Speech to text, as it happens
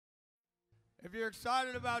If you're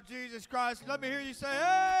excited about Jesus Christ, let me hear you say,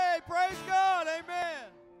 hey, praise God, amen.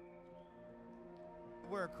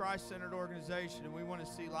 We're a Christ-centered organization, and we want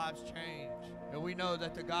to see lives change. And we know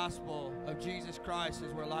that the gospel of Jesus Christ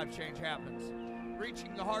is where life change happens.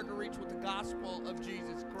 Reaching the hard to reach with the gospel of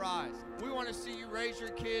Jesus Christ. We want to see you raise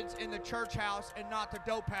your kids in the church house and not the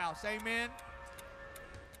dope house, amen.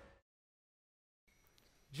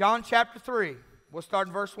 John chapter 3, we'll start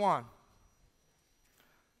in verse 1.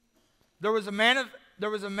 There was a man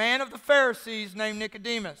of the Pharisees named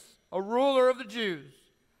Nicodemus, a ruler of the Jews.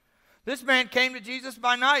 This man came to Jesus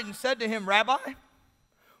by night and said to him, Rabbi,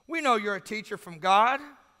 we know you're a teacher from God.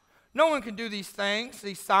 No one can do these things,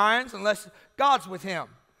 these signs, unless God's with him.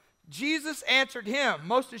 Jesus answered him,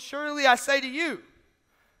 most assuredly I say to you,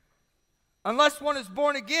 unless one is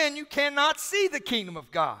born again, you cannot see the kingdom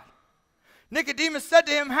of God. Nicodemus said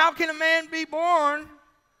to him, how can a man be born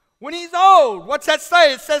when he's old? What's that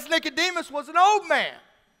say? It says Nicodemus was an old man.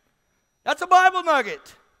 That's a Bible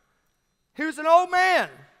nugget. He was an old man.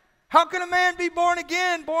 How can a man be born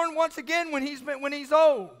again, born once again when he's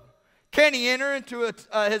old? Can he enter into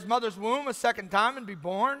his mother's womb a second time and be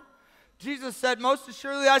born? Jesus said, most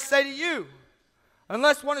assuredly I say to you,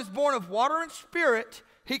 unless one is born of water and spirit,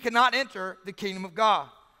 he cannot enter the kingdom of God.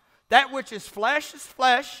 That which is flesh is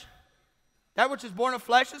flesh. That which is born of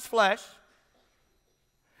flesh is flesh.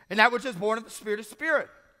 And that which is born of the Spirit is spirit.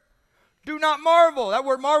 Do not marvel. That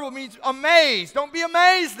word marvel means amazed. Don't be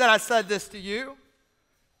amazed that I said this to you.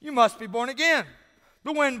 You must be born again.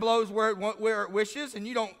 The wind blows where it wishes, and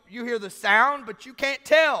you hear the sound, but you can't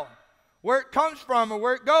tell where it comes from or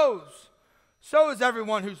where it goes. So is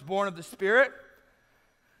everyone who's born of the Spirit.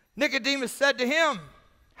 Nicodemus said to him,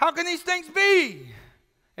 how can these things be?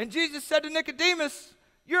 And Jesus said to Nicodemus,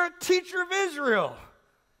 you're a teacher of Israel,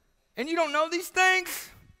 and you don't know these things?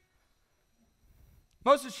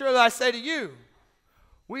 Most assuredly I say to you,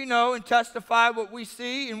 we know and testify what we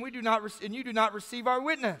see, and you do not receive our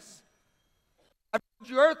witness. I told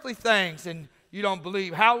you earthly things, and you don't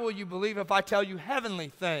believe. How will you believe if I tell you heavenly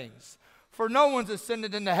things? For no one's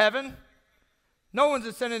ascended into heaven. No one's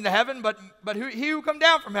ascended into heaven, but he who come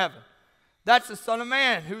down from heaven. That's the Son of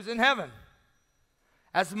Man who's in heaven.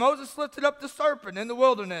 As Moses lifted up the serpent in the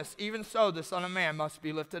wilderness, even so the Son of Man must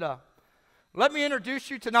be lifted up. Let me introduce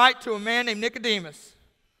you tonight to a man named Nicodemus.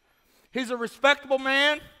 He's a respectable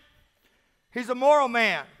man. He's a moral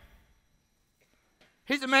man.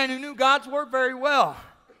 He's a man who knew God's word very well.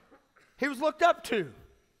 He was looked up to.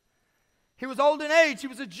 He was old in age. He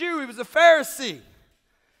was a Jew. He was a Pharisee.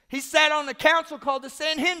 He sat on the council called the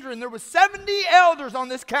Sanhedrin. There were 70 elders on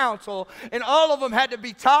this council, and all of them had to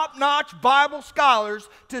be top-notch Bible scholars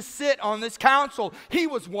to sit on this council. He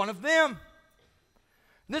was one of them.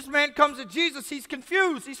 This man comes to Jesus. He's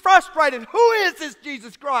confused. He's frustrated. Who is this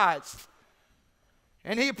Jesus Christ?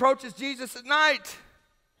 And he approaches Jesus at night.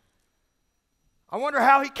 I wonder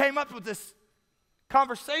how he came up with this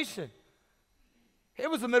conversation. It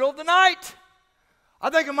was the middle of the night. I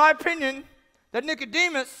think, in my opinion, that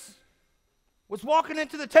Nicodemus was walking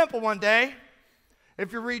into the temple one day.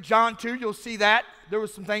 If you read John 2, you'll see that. There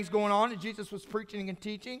was some things going on, and Jesus was preaching and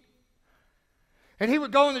teaching. And he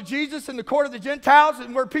would go into Jesus in the court of the Gentiles,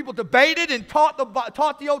 and where people debated and taught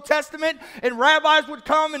the Old Testament, and rabbis would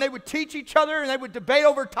come and they would teach each other and they would debate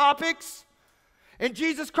over topics. And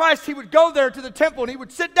Jesus Christ, he would go there to the temple and he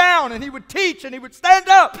would sit down and he would teach and he would stand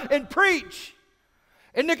up and preach.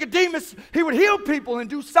 And Nicodemus, he would heal people and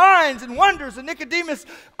do signs and wonders. And Nicodemus,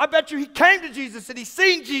 I bet you he came to Jesus and he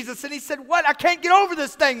seen Jesus and he said, what? I can't get over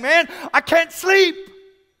this thing, man. I can't sleep.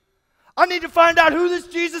 I need to find out who this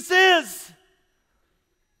Jesus is.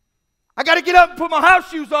 I got to get up and put my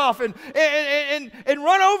house shoes off and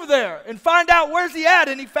run over there and find out where's he at.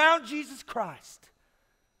 And he found Jesus Christ.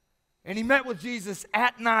 And he met with Jesus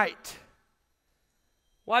at night.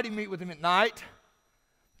 Why did he meet with him at night?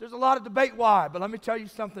 There's a lot of debate why, but let me tell you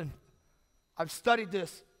something. I've studied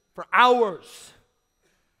this for hours.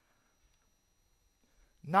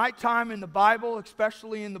 Nighttime in the Bible,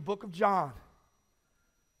 especially in the book of John,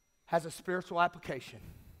 has a spiritual application.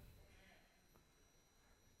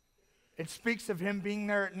 It speaks of him being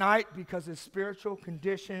there at night because his spiritual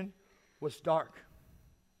condition was dark.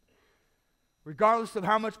 Regardless of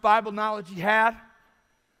how much Bible knowledge he had,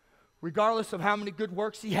 regardless of how many good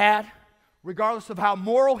works he had, regardless of how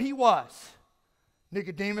moral he was,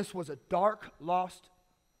 Nicodemus was a dark, lost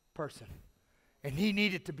person. And he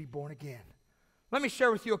needed to be born again. Let me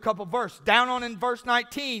share with you a couple verses. Down on in verse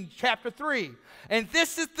 19, chapter 3. And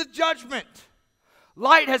this is the judgment.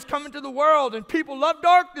 Light has come into the world, and people love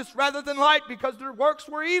darkness rather than light because their works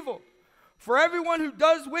were evil. For everyone who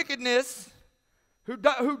does wickedness,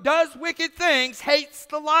 who does wicked things hates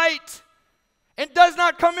the light and does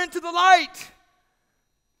not come into the light,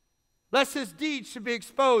 lest his deeds should be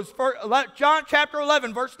exposed. For John chapter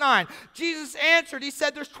 11, verse 9. Jesus answered, he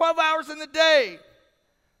said, there's 12 hours in the day.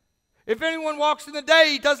 If anyone walks in the day,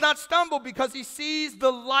 he does not stumble because he sees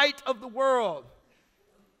the light of the world.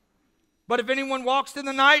 But if anyone walks in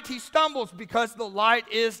the night, he stumbles because the light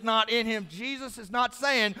is not in him. Jesus is not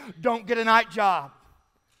saying, don't get a night job.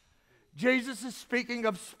 Jesus is speaking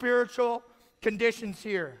of spiritual conditions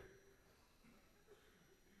here.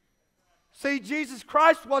 See, Jesus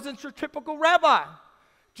Christ wasn't your typical rabbi.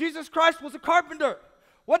 Jesus Christ was a carpenter.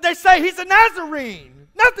 What'd they say? He's a Nazarene.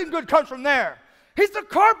 Nothing good comes from there. He's a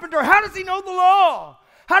carpenter. How does he know the law?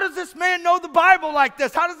 How does this man know the Bible like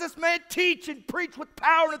this? How does this man teach and preach with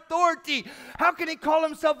power and authority? How can he call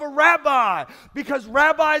himself a rabbi? Because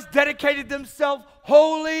rabbis dedicated themselves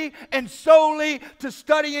wholly and solely to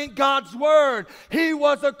studying God's word. He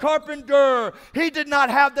was a carpenter. He did not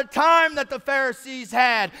have the time that the Pharisees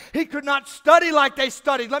had. He could not study like they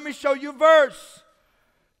studied. Let me show you a verse.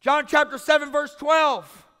 John chapter 7, verse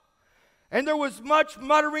 12. And there was much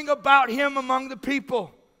muttering about him among the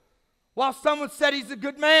people. While someone said he's a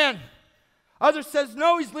good man, others says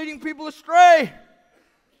no, he's leading people astray.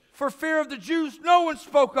 For fear of the Jews, no one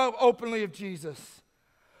spoke up openly of Jesus.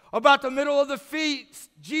 About the middle of the feast,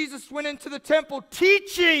 Jesus went into the temple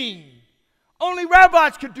teaching. Only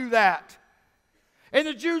rabbis could do that. And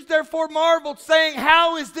the Jews therefore marveled, saying,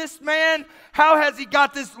 how is this man, how has he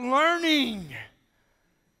got this learning?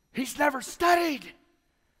 He's never studied.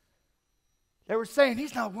 They were saying,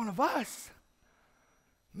 he's not one of us.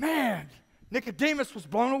 Man, Nicodemus was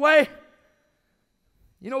blown away.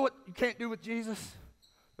 You know what you can't do with Jesus?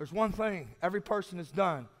 There's one thing every person has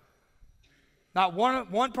done. Not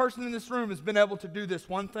one person in this room has been able to do this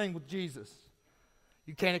one thing with Jesus.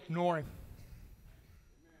 You can't ignore him.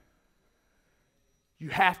 You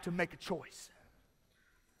have to make a choice.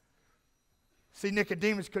 See,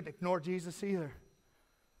 Nicodemus couldn't ignore Jesus either.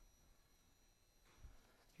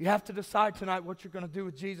 You have to decide tonight what you're going to do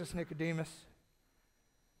with Jesus, Nicodemus.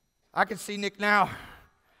 I can see Nick now.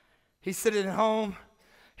 He's sitting at home.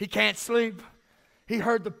 He can't sleep. He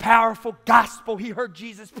heard the powerful gospel. He heard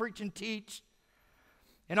Jesus preach and teach.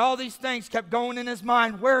 And all these things kept going in his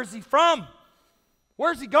mind. Where is he from?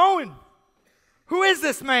 Where's he going? Who is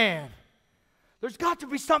this man? There's got to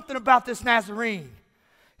be something about this Nazarene.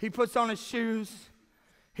 He puts on his shoes.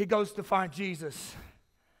 He goes to find Jesus.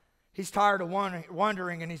 He's tired of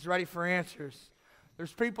wondering and he's ready for answers.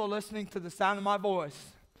 There's people listening to the sound of my voice.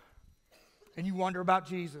 And you wonder about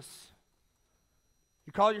Jesus.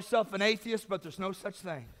 You call yourself an atheist, but there's no such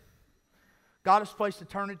thing. God has placed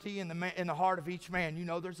eternity in the heart of each man. You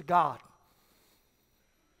know there's a God.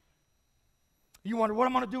 You wonder, what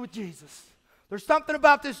am I going to do with Jesus? There's something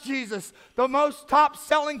about this Jesus. The most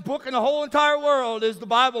top-selling book in the whole entire world is the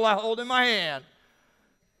Bible I hold in my hand.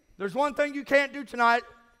 There's one thing you can't do tonight,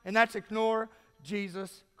 and that's ignore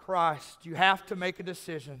Jesus Christ. You have to make a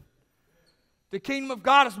decision. The kingdom of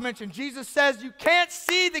God is mentioned. Jesus says you can't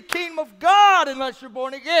see the kingdom of God unless you're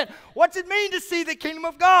born again. What's it mean to see the kingdom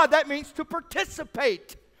of God? That means to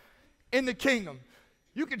participate in the kingdom.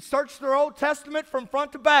 You can search the Old Testament from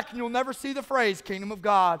front to back and you'll never see the phrase kingdom of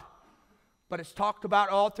God. But it's talked about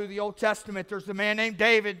all through the Old Testament. There's a man named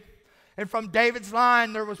David. And from David's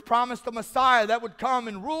line, there was promised a Messiah that would come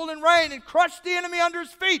and rule and reign and crush the enemy under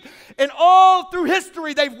his feet. And all through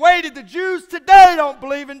history, they've waited. The Jews today don't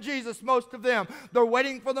believe in Jesus, most of them. They're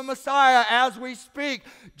waiting for the Messiah as we speak.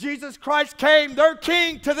 Jesus Christ came, their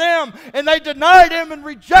king, to them, and they denied him and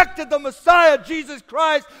rejected the Messiah, Jesus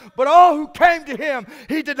Christ. But all who came to him,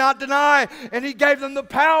 he did not deny, and he gave them the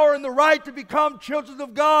power and the right to become children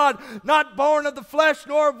of God, not born of the flesh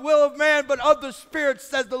nor of will of man, but of the Spirit,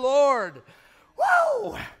 says the Lord.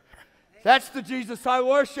 Woo! That's the Jesus I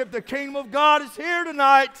worship. The kingdom of God is here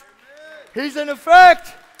tonight. He's in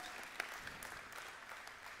effect.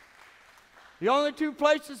 The only two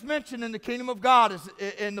places mentioned in the kingdom of God is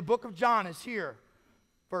in the book of John is here.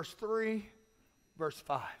 Verse 3, verse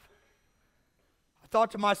 5. I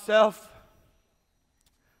thought to myself,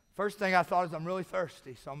 first thing I thought is I'm really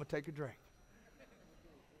thirsty, so I'm going to take a drink.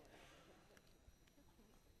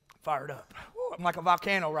 Fired up. Woo, I'm like a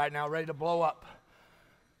volcano right now, ready to blow up.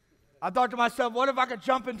 I thought to myself, what if I could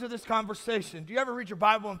jump into this conversation? Do you ever read your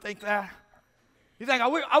Bible and think that? You think,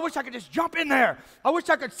 I wish I could just jump in there. I wish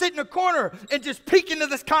I could sit in a corner and just peek into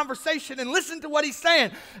this conversation and listen to what he's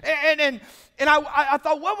saying. And I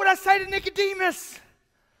thought, what would I say to Nicodemus?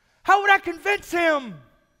 How would I convince him?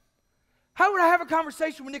 How would I have a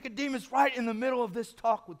conversation with Nicodemus right in the middle of this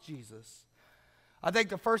talk with Jesus? I think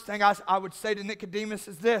the first thing I would say to Nicodemus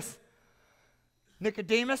is this.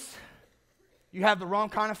 Nicodemus, you have the wrong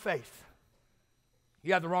kind of faith.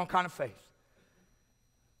 You have the wrong kind of faith.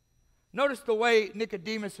 Notice the way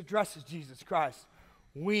Nicodemus addresses Jesus Christ.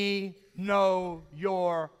 We know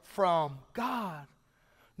you're from God.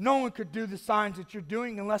 No one could do the signs that you're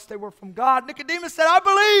doing unless they were from God. Nicodemus said, I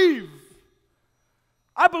believe.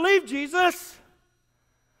 I believe Jesus.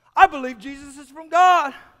 I believe Jesus is from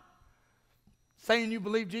God. Saying you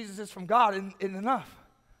believe Jesus is from God isn't enough.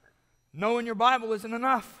 Knowing your Bible isn't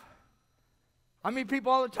enough. I meet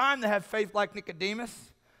people all the time that have faith like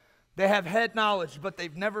Nicodemus. They have head knowledge, but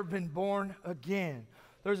they've never been born again.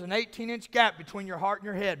 There's an 18-inch gap between your heart and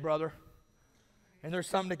your head, brother. And there's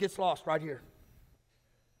something that gets lost right here.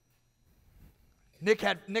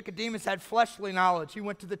 Nicodemus had fleshly knowledge. He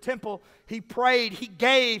went to the temple, he prayed, he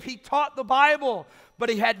gave, he taught the Bible, but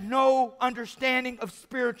he had no understanding of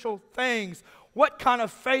spiritual things. What kind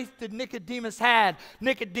of faith did Nicodemus have?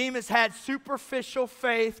 Nicodemus had superficial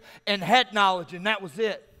faith and head knowledge, and that was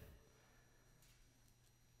it.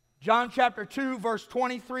 John chapter 2, verse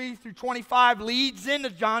 23 through 25 leads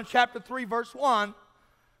into John chapter 3, verse 1.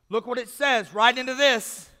 Look what it says right into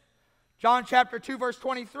this. John chapter 2, verse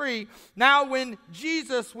 23. Now when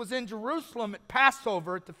Jesus was in Jerusalem at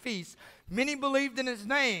Passover at the feast, many believed in his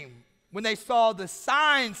name when they saw the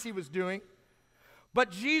signs he was doing.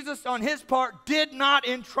 But Jesus on his part did not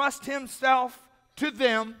entrust himself to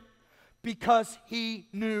them because he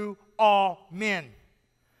knew all men.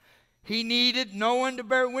 He needed no one to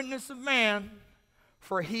bear witness of man,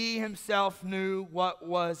 for he himself knew what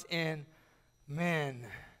was in men.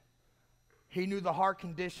 He knew the heart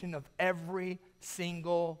condition of every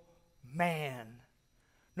single man,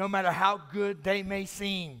 no matter how good they may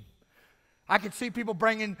seem. I could see people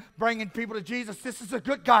bringing people to Jesus. This is a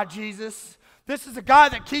good guy, Jesus. This is a guy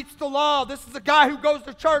that keeps the law. This is a guy who goes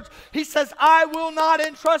to church. He says, I will not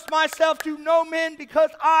entrust myself to no men because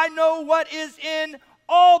I know what is in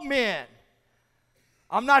all men.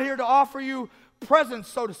 I'm not here to offer you presents,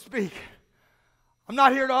 so to speak. I'm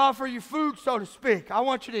not here to offer you food, so to speak. I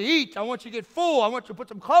want you to eat. I want you to get full. I want you to put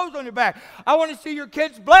some clothes on your back. I want to see your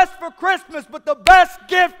kids blessed for Christmas, but the best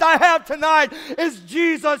gift I have tonight is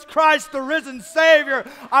Jesus Christ, the risen Savior.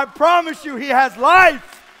 I promise you, he has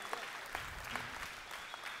life.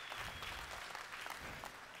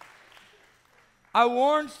 I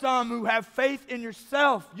warn some who have faith in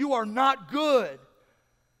yourself. You are not good.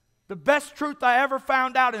 The best truth I ever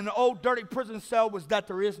found out in an old dirty prison cell was that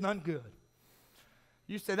there is none good.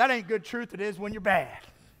 You say, that ain't good truth. It is when you're bad.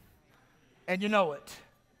 And you know it.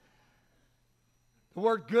 The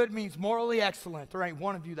word good means morally excellent. There ain't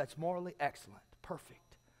one of you that's morally excellent.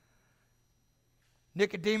 Perfect.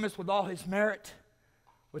 Nicodemus, with all his merit,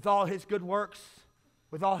 with all his good works,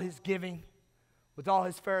 with all his giving, with all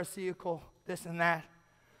his pharisaical this and that,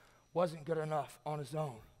 wasn't good enough on his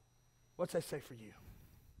own. What's that say for you?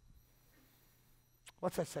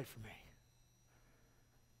 What's that say for me?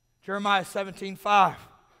 Jeremiah 17:5.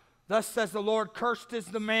 Thus says the Lord, cursed is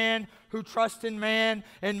the man who trusts in man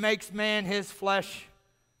and makes man his flesh,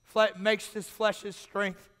 makes his flesh his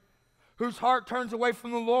strength, whose heart turns away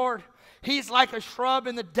from the Lord. He's like a shrub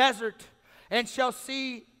in the desert and shall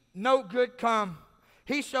see no good come.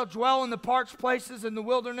 He shall dwell in the parched places in the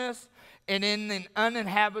wilderness and in an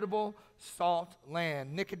uninhabitable salt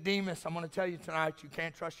land. Nicodemus, I'm going to tell you tonight, you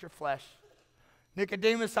can't trust your flesh.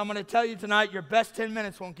 Nicodemus, I'm going to tell you tonight, your best 10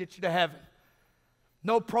 minutes won't get you to heaven.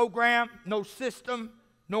 No program, no system,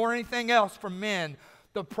 nor anything else from men.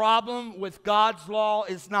 The problem with God's law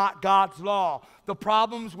is not God's law. The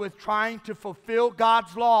problems with trying to fulfill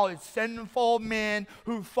God's law is sinful men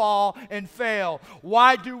who fall and fail.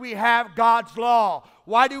 Why do we have God's law?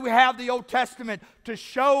 Why do we have the Old Testament? To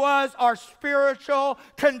show us our spiritual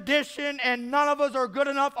condition, and none of us are good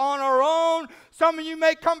enough on our own. Some of you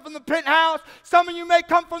may come from the penthouse. Some of you may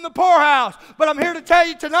come from the poorhouse. But I'm here to tell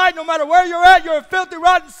you tonight, no matter where you're at, you're a filthy,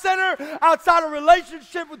 rotten sinner outside a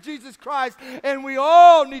relationship with Jesus Christ. And we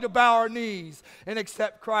all need to bow our knees and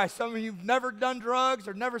accept Christ. Some of you have never done drugs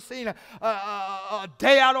or never seen a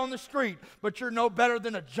day out on the street. But you're no better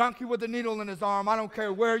than a junkie with a needle in his arm. I don't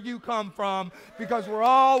care where you come from, because we're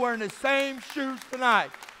all wearing the same shoes tonight.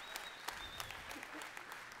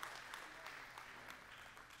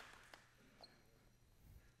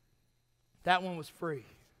 That one was free.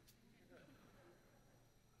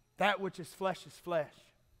 That which is flesh is flesh.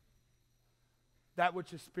 That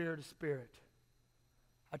which is spirit is spirit.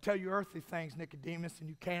 I tell you earthly things, Nicodemus, and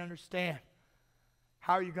you can't understand.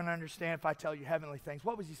 How are you going to understand if I tell you heavenly things?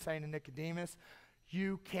 What was he saying to Nicodemus?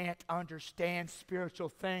 You can't understand spiritual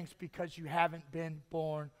things because you haven't been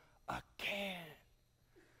born again.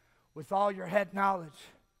 with all your head knowledge,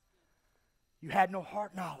 you had no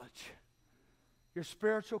heart knowledge. Your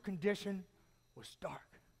spiritual condition was dark.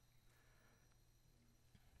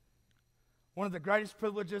 One of the greatest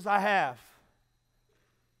privileges I have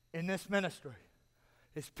in this ministry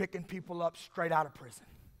is picking people up straight out of prison.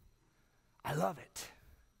 I love it.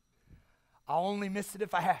 I'll only miss it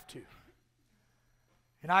if I have to.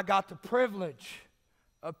 And I got the privilege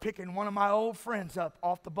of picking one of my old friends up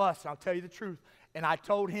off the bus, and I'll tell you the truth. And I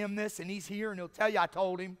told him this, and he's here, and he'll tell you I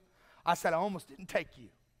told him. I said, I almost didn't take you.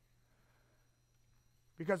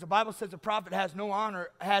 Because the Bible says a prophet has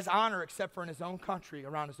honor except for in his own country,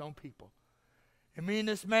 around his own people. And me and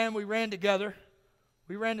this man, we ran together.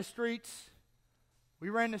 We ran the streets. We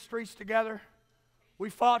ran the streets together. We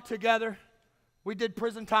fought together. We did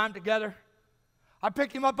prison time together. I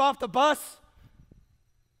picked him up off the bus.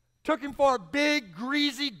 Took him for a big,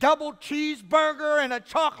 greasy double cheeseburger and a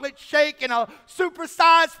chocolate shake and a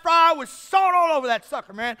supersized fry with salt all over that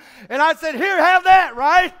sucker, man. And I said, here, have that,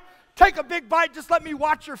 right? Take a big bite, just let me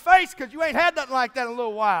watch your face because you ain't had nothing like that in a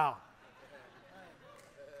little while.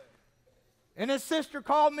 And his sister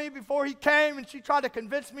called me before he came, and she tried to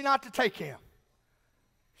convince me not to take him.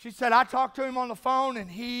 She said, I talked to him on the phone,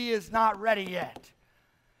 and he is not ready yet.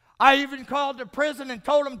 I even called the prison and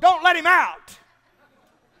told him, don't let him out.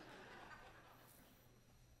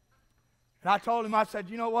 And I told him, I said,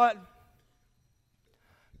 you know what?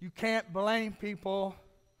 You can't blame people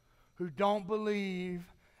who don't believe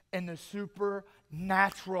in the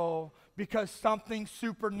supernatural because something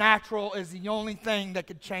supernatural is the only thing that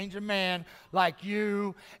could change a man like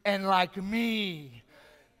you and like me.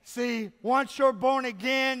 See, once you're born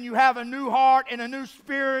again, you have a new heart and a new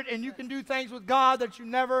spirit, and you can do things with God that you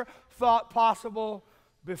never thought possible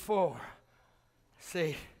before.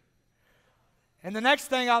 See. And the next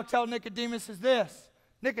thing I'll tell Nicodemus is this.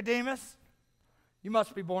 Nicodemus, you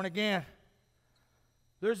must be born again.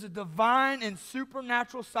 There's a divine and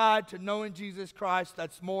supernatural side to knowing Jesus Christ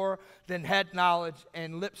that's more than head knowledge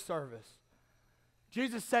and lip service.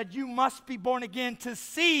 Jesus said you must be born again to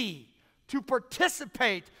see, to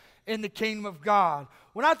participate in the kingdom of God.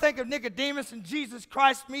 When I think of Nicodemus and Jesus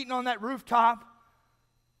Christ meeting on that rooftop,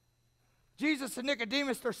 Jesus and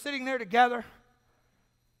Nicodemus, they're sitting there together.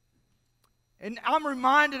 And I'm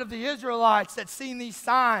reminded of the Israelites that seen these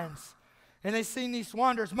signs and they seen these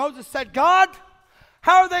wonders. Moses said, God,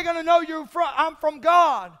 how are they going to know I'm from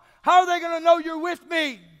God? How are they going to know you're with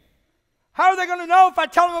me? How are they going to know if I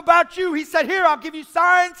tell them about you? He said, here, I'll give you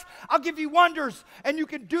signs, I'll give you wonders, and you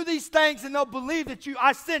can do these things and they'll believe that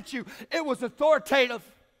I sent you. It was authoritative.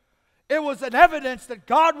 It was an evidence that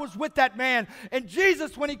God was with that man. And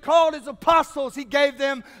Jesus, when he called his apostles, he gave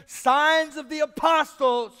them signs of the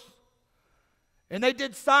apostles. And they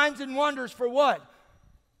did signs and wonders for what?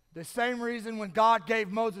 The same reason when God gave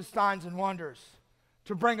Moses signs and wonders.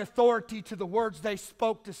 To bring authority to the words they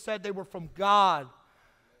spoke that said they were from God.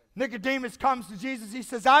 Nicodemus comes to Jesus. He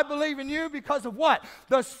says, I believe in you because of what?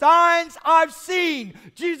 The signs I've seen.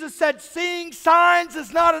 Jesus said, seeing signs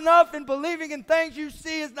is not enough, and believing in things you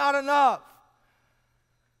see is not enough.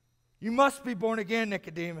 You must be born again,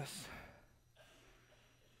 Nicodemus.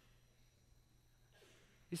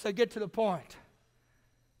 He said, get to the point.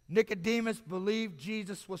 Nicodemus believed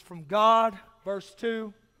Jesus was from God. Verse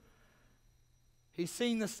 2. He's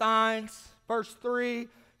seen the signs. Verse 3.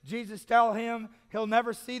 Jesus tells him he'll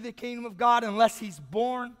never see the kingdom of God unless he's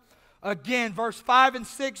born again. Verse 5 and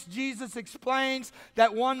 6, Jesus explains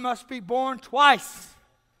that one must be born twice.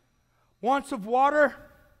 Once of water,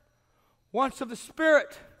 once of the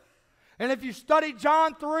Spirit. And if you study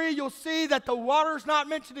John 3, you'll see that the water is not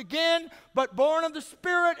mentioned again, but born of the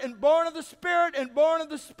Spirit and born of the Spirit and born of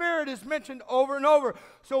the Spirit is mentioned over and over.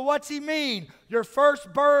 So what's he mean? Your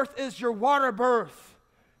first birth is your water birth.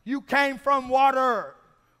 You came from water.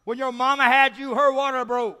 When your mama had you, her water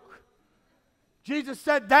broke. Jesus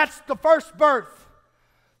said that's the first birth.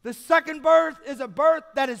 The second birth is a birth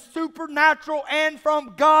that is supernatural and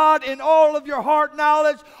from God in all of your heart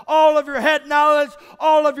knowledge, all of your head knowledge,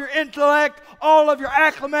 all of your intellect, all of your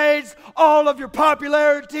acclimates, all of your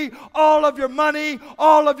popularity, all of your money,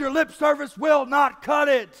 all of your lip service will not cut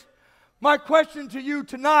it. My question to you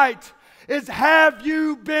tonight is, have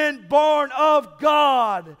you been born of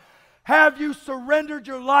God? Have you surrendered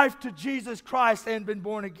your life to Jesus Christ and been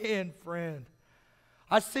born again, friend?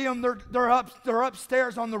 I see them, they're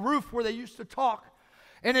upstairs on the roof where they used to talk.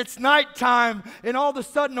 And it's nighttime, and all of a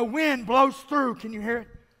sudden a wind blows through. Can you hear it?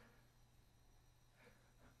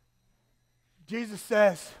 Jesus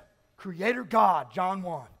says, Creator God, John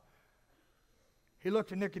 1. He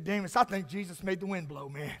looked at Nicodemus. I think Jesus made the wind blow,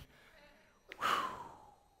 man. Whew.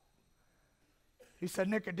 He said,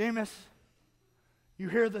 Nicodemus, you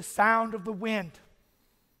hear the sound of the wind,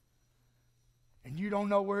 and you don't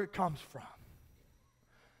know where it comes from.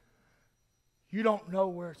 You don't know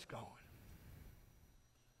where it's going.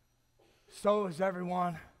 So is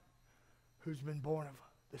everyone who's been born of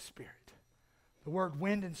the Spirit. The word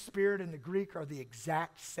wind and spirit in the Greek are the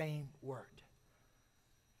exact same word.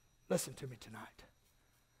 Listen to me tonight.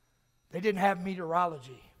 They didn't have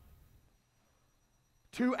meteorology.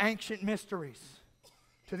 Two ancient mysteries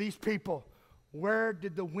to these people. Where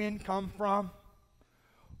did the wind come from?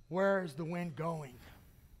 Where is the wind going?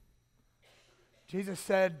 Jesus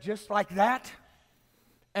said, just like that,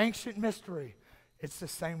 ancient mystery, it's the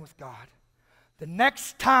same with God. The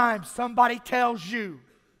next time somebody tells you,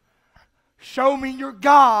 show me your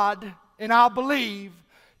God and I'll believe,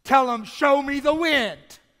 tell them, show me the wind.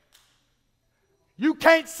 You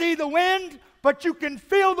can't see the wind, but you can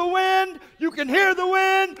feel the wind, you can hear the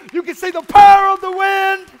wind, you can see the power of the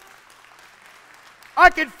wind. I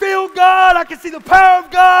can feel God. I can see the power of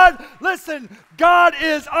God. Listen, God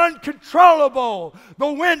is uncontrollable.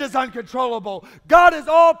 The wind is uncontrollable. God is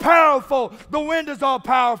all powerful. The wind is all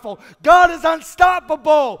powerful. God is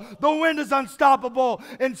unstoppable. The wind is unstoppable.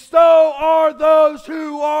 And so are those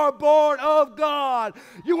who are born of God.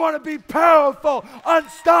 You want to be powerful,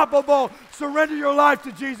 unstoppable. Surrender your life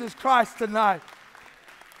to Jesus Christ tonight.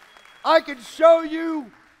 I can show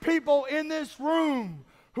you people in this room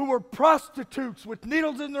who were prostitutes with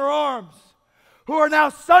needles in their arms, who are now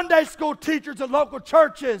Sunday school teachers at local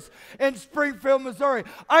churches in Springfield, Missouri.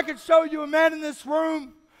 I could show you a man in this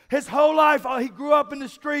room, his whole life, he grew up in the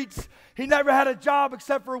streets. He never had a job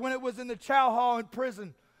except for when it was in the chow hall in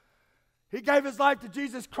prison. He gave his life to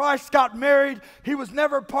Jesus Christ, got married. He was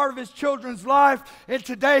never a part of his children's life. And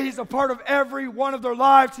today he's a part of every one of their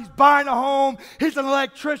lives. He's buying a home. He's an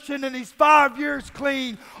electrician. And he's 5 years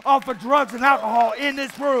clean off of drugs and alcohol in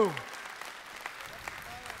this room.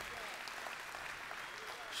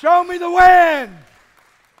 Show me the wind.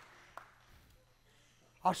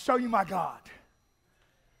 I'll show you my God.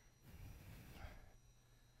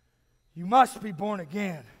 You must be born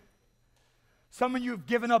again. Some of you have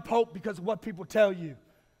given up hope because of what people tell you.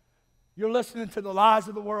 You're listening to the lies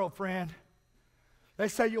of the world, friend. They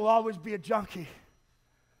say you'll always be a junkie.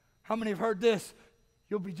 How many have heard this?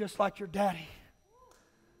 You'll be just like your daddy.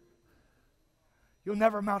 You'll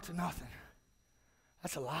never amount to nothing.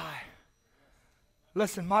 That's a lie.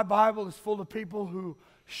 Listen, my Bible is full of people who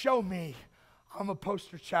show me I'm a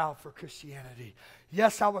poster child for Christianity.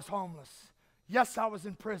 Yes, I was homeless. Yes, I was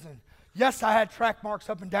in prison. Yes, I had track marks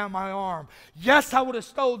up and down my arm. Yes, I would have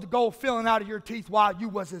stole the gold filling out of your teeth while you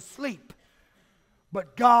was asleep.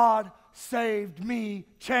 But God saved me,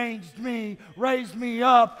 changed me, raised me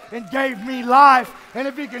up, and gave me life. And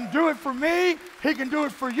if He can do it for me, He can do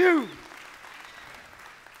it for you.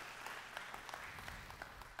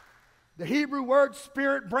 The Hebrew word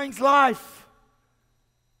spirit brings life.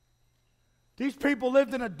 These people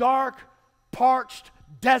lived in a dark, parched,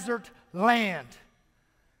 desert land.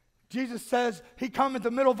 Jesus says He come in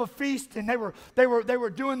the middle of a feast, and they were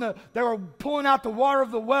pulling out the water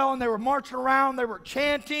of the well, and they were marching around, they were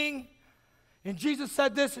chanting. And Jesus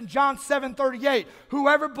said this in John 7:38,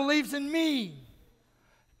 whoever believes in me,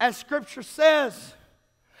 as Scripture says,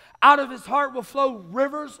 out of his heart will flow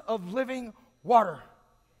rivers of living water.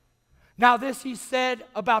 Now this He said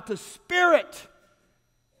about the Spirit,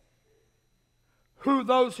 who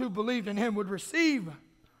those who believed in Him would receive.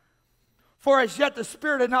 For as yet the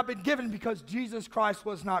Spirit had not been given because Jesus Christ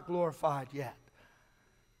was not glorified yet.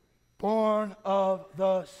 Born of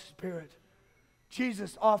the Spirit.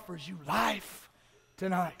 Jesus offers you life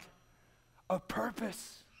tonight, a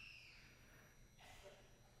purpose.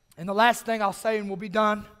 And the last thing I'll say, and we'll be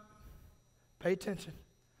done, pay attention.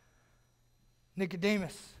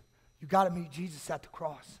 Nicodemus, you got to meet Jesus at the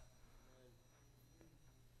cross.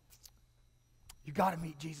 You got to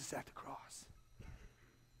meet Jesus at the cross.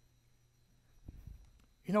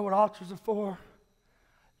 You know what altars are for?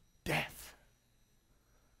 Death,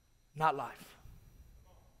 not life.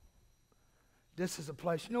 This is a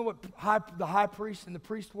place. You know what the high priest and the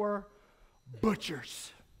priest were?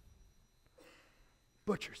 Butchers.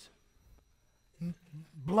 Butchers.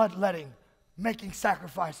 Bloodletting, making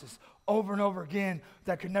sacrifices over and over again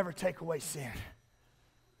that could never take away sin.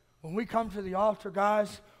 When we come to the altar,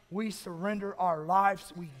 guys, we surrender our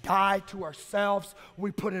lives. We die to ourselves.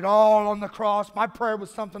 We put it all on the cross. My prayer was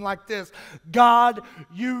something like this. God,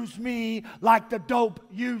 use me like the dope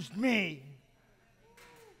used me.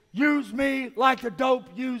 Use me like the dope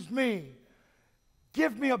used me.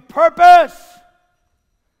 Give me a purpose.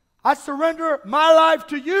 I surrender my life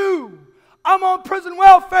to you. I'm on prison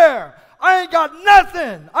welfare. I ain't got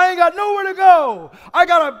nothing. I ain't got nowhere to go. I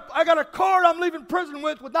got a card I'm leaving prison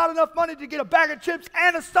with not enough money to get a bag of chips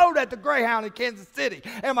and a soda at the Greyhound in Kansas City.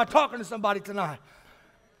 Am I talking to somebody tonight?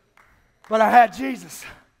 But I had Jesus.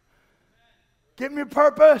 Give me a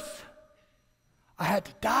purpose. I had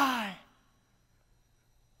to die.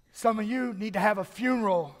 Some of you need to have a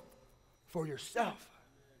funeral for yourself.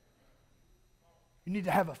 You need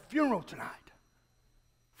to have a funeral tonight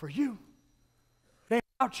for you. It ain't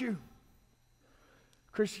about you.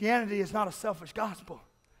 Christianity is not a selfish gospel.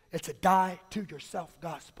 It's a die to yourself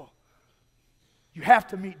gospel. You have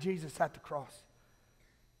to meet Jesus at the cross.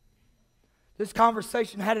 This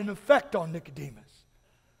conversation had an effect on Nicodemus.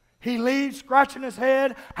 He leaves scratching his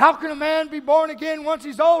head. How can a man be born again once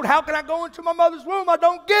he's old? How can I go into my mother's womb? I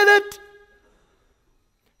don't get it.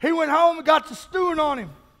 He went home and got to stewing on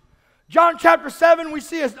him. John chapter 7, we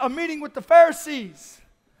see a meeting with the Pharisees.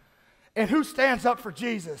 And who stands up for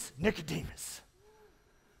Jesus? Nicodemus.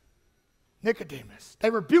 Nicodemus. They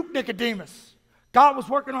rebuked Nicodemus. God was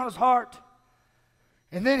working on his heart.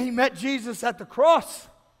 And then he met Jesus at the cross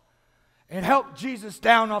and helped Jesus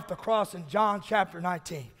down off the cross in John chapter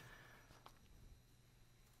 19.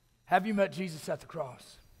 Have you met Jesus at the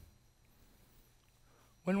cross?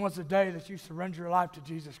 When was the day that you surrendered your life to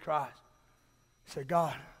Jesus Christ? Say,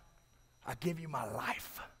 God, I give you my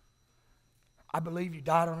life. I believe you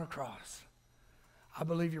died on a cross. I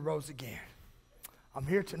believe you rose again. I'm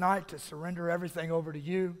here tonight to surrender everything over to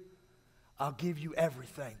you. I'll give you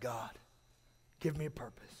everything, God. Give me a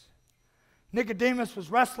purpose. Nicodemus was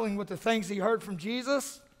wrestling with the things he heard from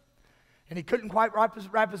Jesus, and he couldn't quite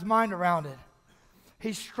wrap his mind around it.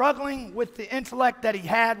 He's struggling with the intellect that he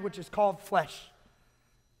had, which is called flesh.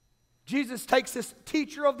 Jesus takes this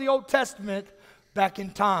teacher of the Old Testament back in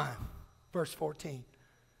time. Verse 14.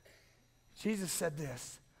 Jesus said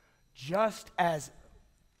this, just as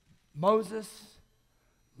Moses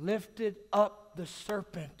lifted up the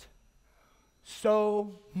serpent,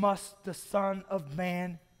 so must the Son of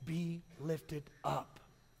Man be lifted up.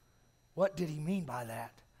 What did he mean by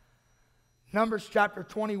that? Numbers chapter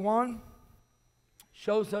 21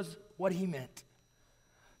 shows us what he meant.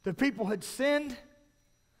 The people had sinned.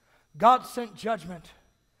 God sent judgment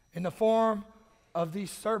in the form of these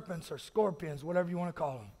serpents or scorpions, whatever you want to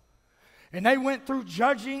call them. And they went through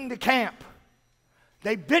judging the camp.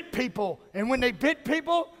 They bit people, and when they bit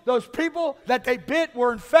people, those people that they bit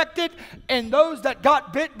were infected, and those that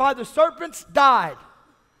got bit by the serpents died.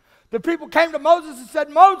 The people came to Moses and said,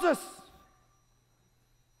 Moses,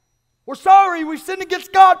 we're sorry, we've sinned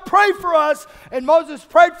against God, pray for us. And Moses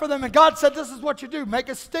prayed for them, and God said, this is what you do. Make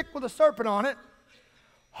a stick with a serpent on it,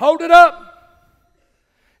 hold it up,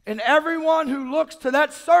 and everyone who looks to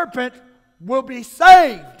that serpent will be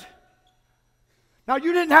saved. Now,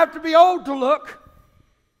 you didn't have to be old to look.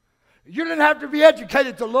 You didn't have to be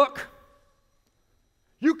educated to look.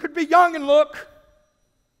 You could be young and look.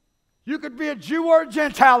 You could be a Jew or a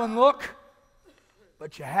Gentile and look.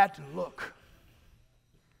 But you had to look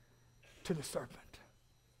to the serpent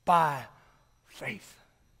by faith.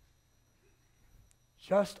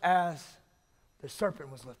 Just as the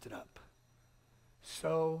serpent was lifted up,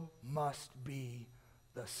 so must be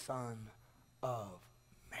the Son of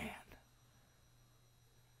Man.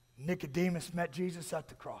 Nicodemus met Jesus at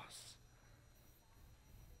the cross.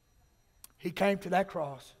 He came to that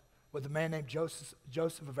cross with a man named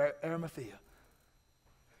Joseph of Arimathea.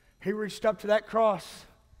 He reached up to that cross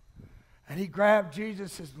and he grabbed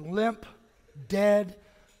Jesus' limp, dead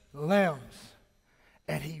limbs,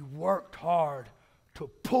 and he worked hard to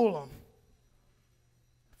pull him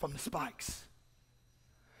from the spikes.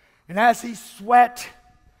 And as he sweat,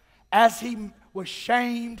 as he was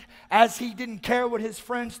shamed, as he didn't care what his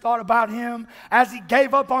friends thought about him, as he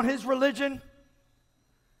gave up on his religion,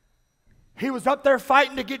 he was up there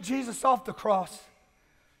fighting to get Jesus off the cross.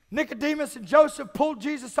 Nicodemus and Joseph pulled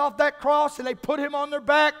Jesus off that cross, and they put him on their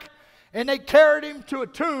back, and they carried him to a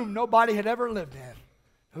tomb nobody had ever lived in,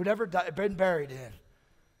 who'd ever been buried in.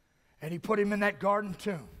 And he put him in that garden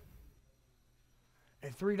tomb.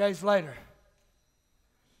 And 3 days later,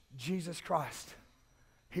 Jesus Christ,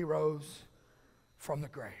 he rose from the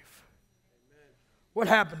grave. Amen. What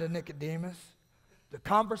happened to Nicodemus? The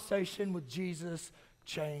conversation with Jesus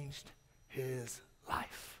changed his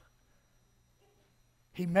life.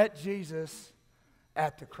 He met Jesus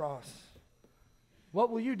at the cross. What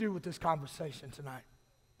will you do with this conversation tonight?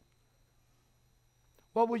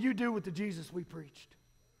 What will you do with the Jesus we preached?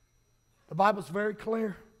 The Bible's very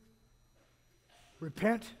clear.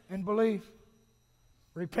 Repent and believe.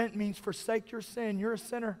 Repent means forsake your sin. You're a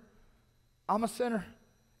sinner. I'm a sinner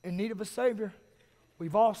in need of a Savior.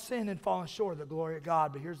 We've all sinned and fallen short of the glory of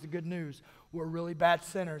God, but here's the good news. We're really bad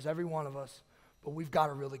sinners, every one of us, but we've got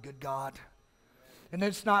a really good God. And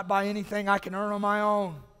it's not by anything I can earn on my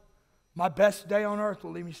own. My best day on earth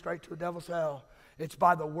will lead me straight to a devil's hell. It's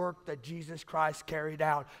by the work that Jesus Christ carried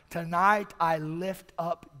out. Tonight, I lift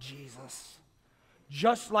up Jesus,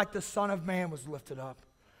 just like the Son of Man was lifted up.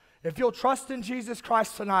 If you'll trust in Jesus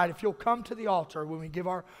Christ tonight, if you'll come to the altar when we give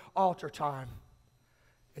our altar time,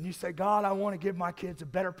 and you say, God, I want to give my kids a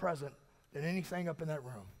better present than anything up in that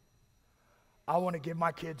room. I want to give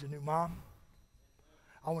my kids a new mom.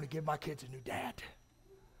 I want to give my kids a new dad.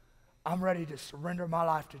 I'm ready to surrender my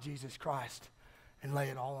life to Jesus Christ and lay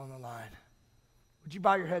it all on the line. Would you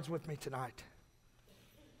bow your heads with me tonight?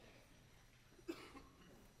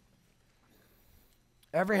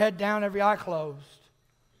 Every head down, every eye closed.